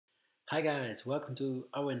Hi guys, welcome to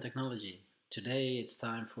Our Technology. Today it's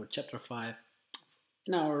time for chapter 5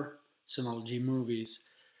 in our Synology movies.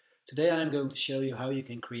 Today I'm going to show you how you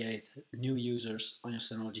can create new users on your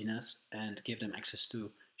Synology NAS and give them access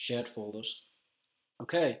to shared folders.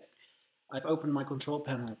 Okay, I've opened my control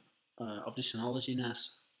panel of the Synology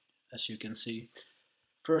NAS, as you can see.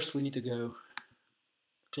 First we need to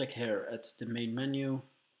click here at the main menu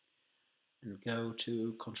and go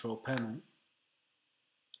to control panel.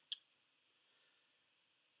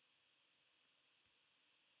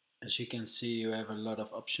 As you can see, you have a lot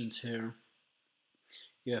of options here.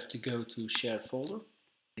 You have to go to shared folder,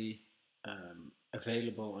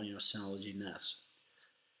 available on your Synology NAS.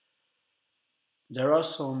 There are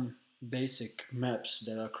some basic maps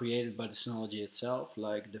that are created by the Synology itself,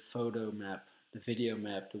 like the photo map, the video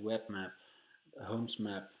map, the web map, the homes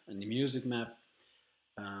map, and the music map.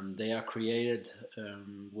 They are created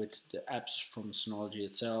with the apps from Synology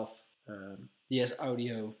itself, DS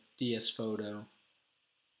Audio, DS Photo,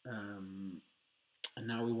 and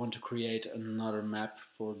now we want to create another map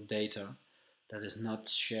for data that is not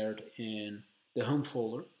shared in the home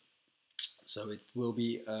folder. So it will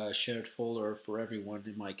be a shared folder for everyone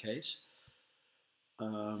in my case.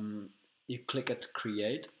 You click at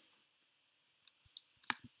create.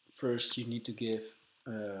 First you need to give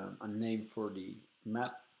a name for the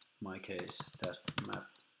map, in my case test map.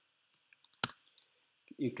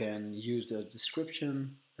 You can use the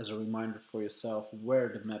description as a reminder for yourself where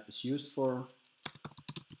the map is used for.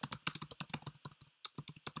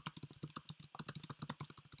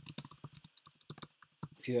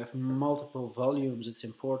 If you have multiple volumes, it's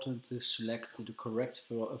important to select the correct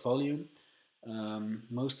volume.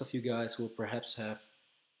 Most of you guys will perhaps have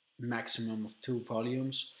maximum of 2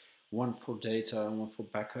 volumes, one for data and one for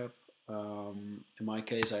backup. In my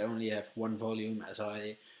case, I only have 1 volume as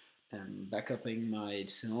I am backupping my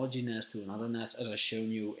Synology NAS to another NAS, as I've shown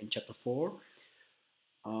you in chapter 4.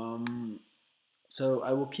 So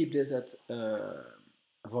I will keep this at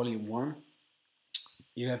volume 1.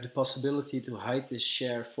 You have the possibility to hide this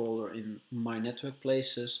share folder in My Network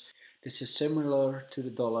Places. This is similar to the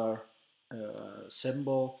dollar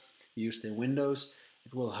symbol used in Windows.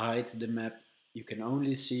 It will hide the map. You can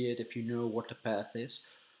only see it if you know what the path is.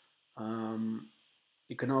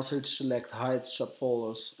 You can also select hide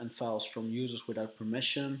subfolders and files from users without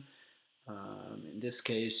permission. In this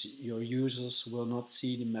case, your users will not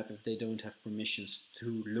see the map if they don't have permissions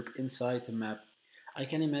to look inside the map. I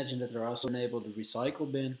can imagine that there are also enabled the recycle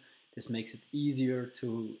bin. This makes it easier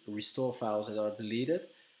to restore files that are deleted.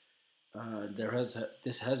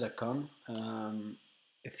 This has a con.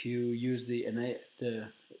 If you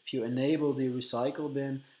enable the recycle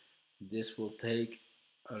bin, this will take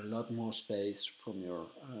a lot more space from your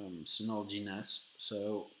Synology NAS.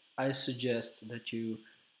 So I suggest that you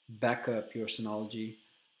back up your Synology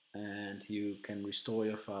and you can restore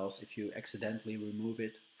your files if you accidentally remove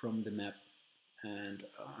it from the map. And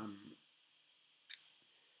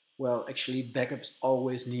well, actually backup is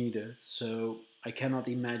always needed, so I cannot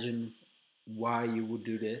imagine why you would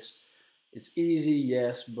do this. It's easy,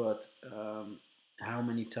 yes, but how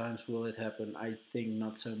many times will it happen? I think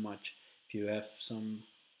not so much if you have some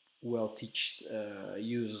well-teached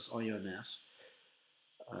users on your NAS.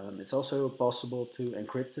 It's also possible to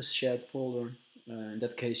encrypt this shared folder. In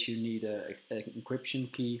that case you need an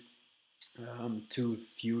encryption key to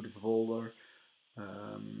view the folder.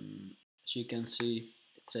 As you can see,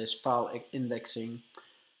 it says file indexing.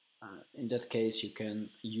 In that case, you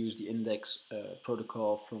can use the index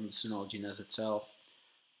protocol from the Synology NAS itself.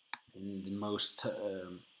 In the most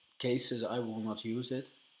cases, I will not use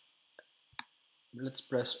it. Let's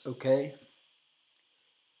press OK.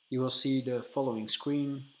 You will see the following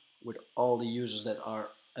screen with all the users that are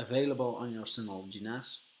available on your Synology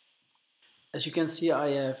NAS. As you can see, I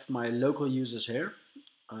have my local users here.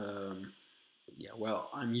 Yeah, well,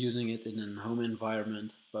 I'm using it in a home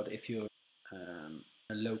environment, but if you're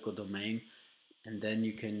a local domain, and then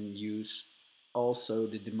you can use also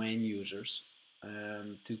the domain users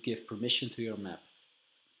to give permission to your map.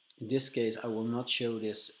 In this case, I will not show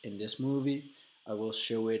this in this movie. I will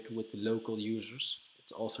show it with the local users.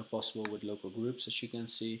 It's also possible with local groups, as you can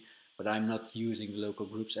see, but I'm not using local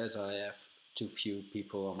groups as I have too few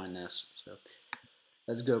people on my NAS. So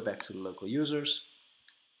let's go back to the local users.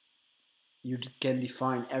 You can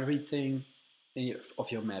define everything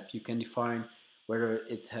of your map. You can define whether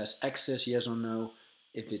it has access, yes or no,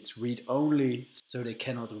 if it's read-only, so they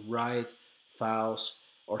cannot write files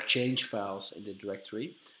or change files in the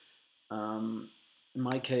directory. In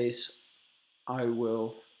my case, I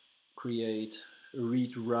will create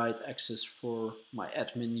read-write access for my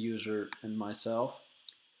admin user and myself.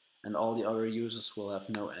 and all the other users will have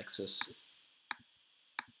no access.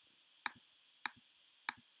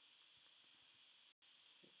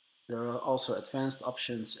 There are also advanced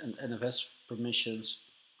options and Nfs permissions.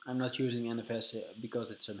 I'm not using Nfs because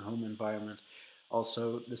it's a home environment.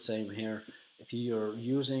 Also the same here. If you're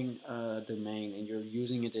using a domain and you're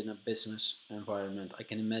using it in a business environment, I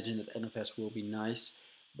can imagine that Nfs will be nice,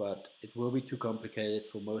 but it will be too complicated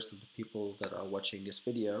for most of the people that are watching this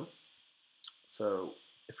video. So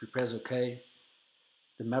if we press OK,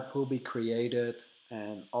 the map will be created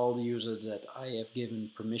and all the users that I have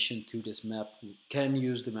given permission to this map can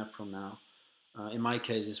use the map from now. In my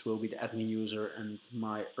case, this will be the admin user and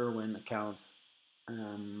my Irwin account.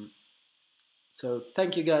 So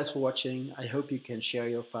thank you guys for watching. I hope you can share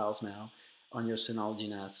your files now on your Synology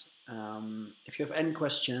NAS. If you have any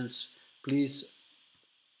questions, please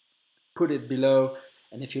put it below.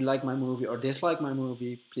 And if you like my movie or dislike my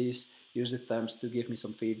movie, please use the thumbs to give me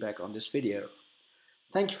some feedback on this video.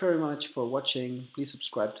 Thank you very much for watching. Please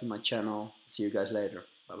subscribe to my channel. See you guys later.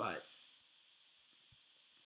 Bye bye.